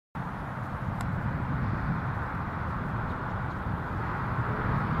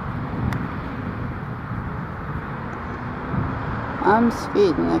mom's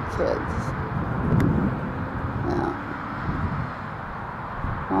feeding the kids. Yeah.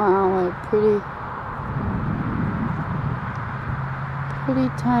 Wow, what a pretty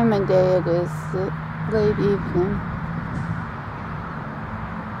time of day it is, late evening.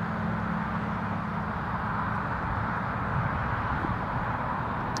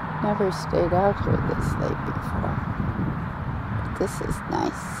 Never stayed out here this late before. But this is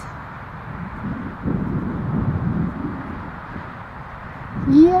nice.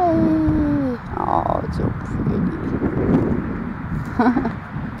 Yay! Oh, it's so pretty.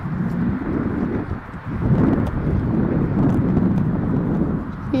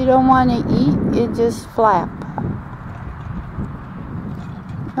 If you don't want to eat, you just flap.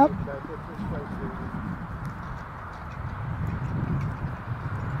 Nope.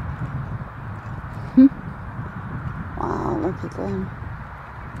 Wow, look at them.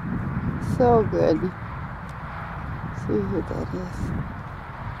 So good. See who that is.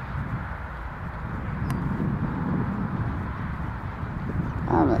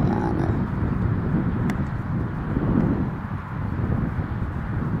 Probably on her.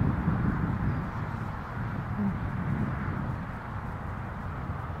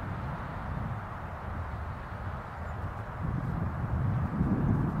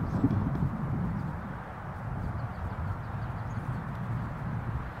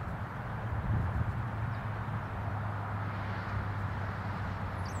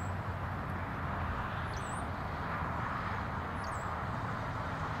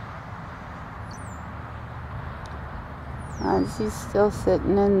 She's still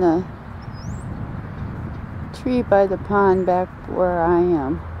sitting in the tree by the pond back where I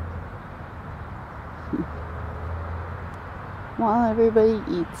am. While everybody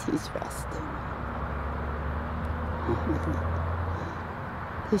eats, he's resting.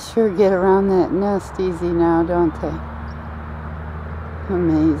 They sure get around that nest easy now, don't they?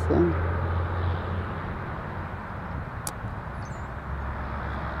 Amazing.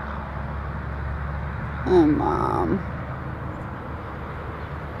 And Mom.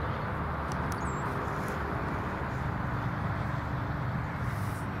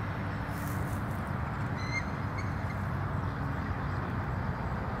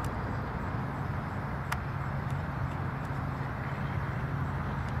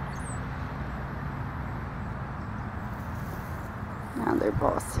 Now they're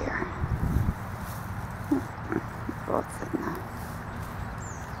both here. Both in there.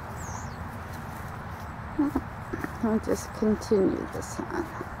 I'll just continue this on.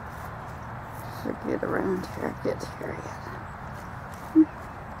 Should get around here, get here yet.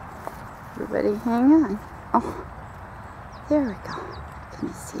 Everybody hang on. Oh, there we go. Can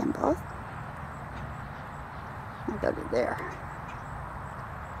you see them both? I got it there.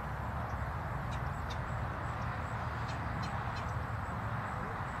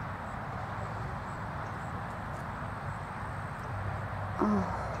 Oh,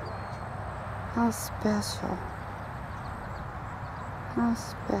 how special. How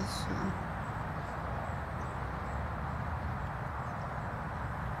special.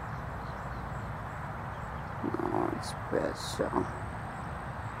 Oh, it's special.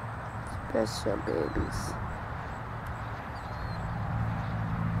 Special babies.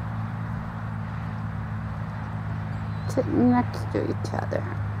 Sitting next to each other.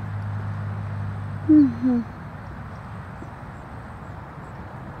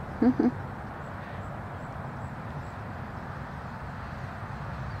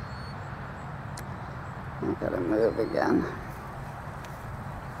 I gotta move again,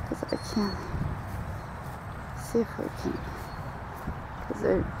 because I can't see if we can, because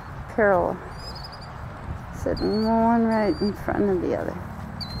they're parallel, sitting one right in front of the other.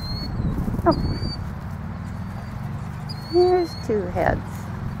 Oh, here's two heads.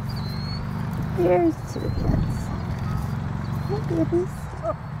 Here's two heads. Hi, babies.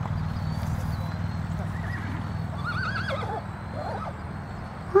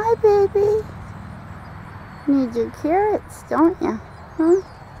 Hi, baby. Need your carrots, don't you? Huh?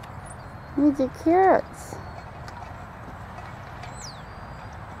 Need your carrots.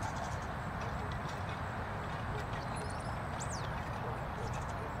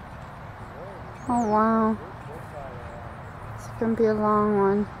 Oh, wow. It's going to be a long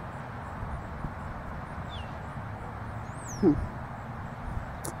one.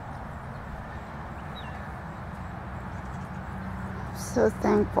 So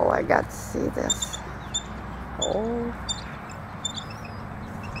thankful I got to see this. Oh.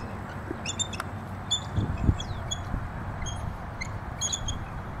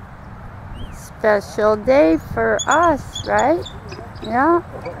 Special day for us, right? Yeah?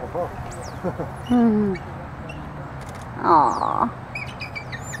 Aww.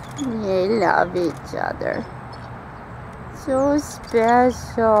 They love each other. So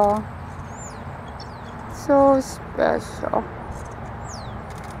special. So special.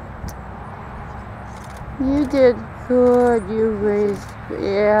 You did good. You raised,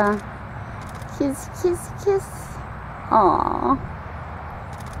 yeah. Kiss, kiss, kiss. Aww.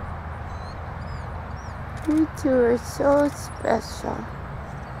 You two are so special.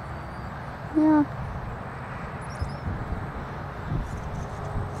 Yeah.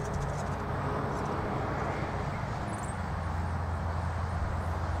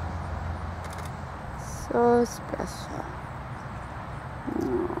 So special.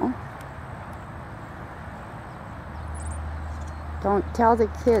 Aww. Don't tell the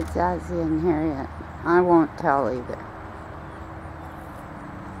kids Ozzy and Harriet. I won't tell either.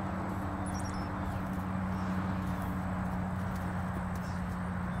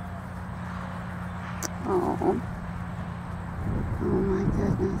 Oh. Oh my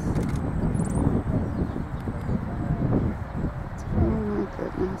goodness. Oh my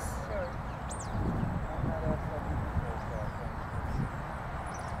goodness.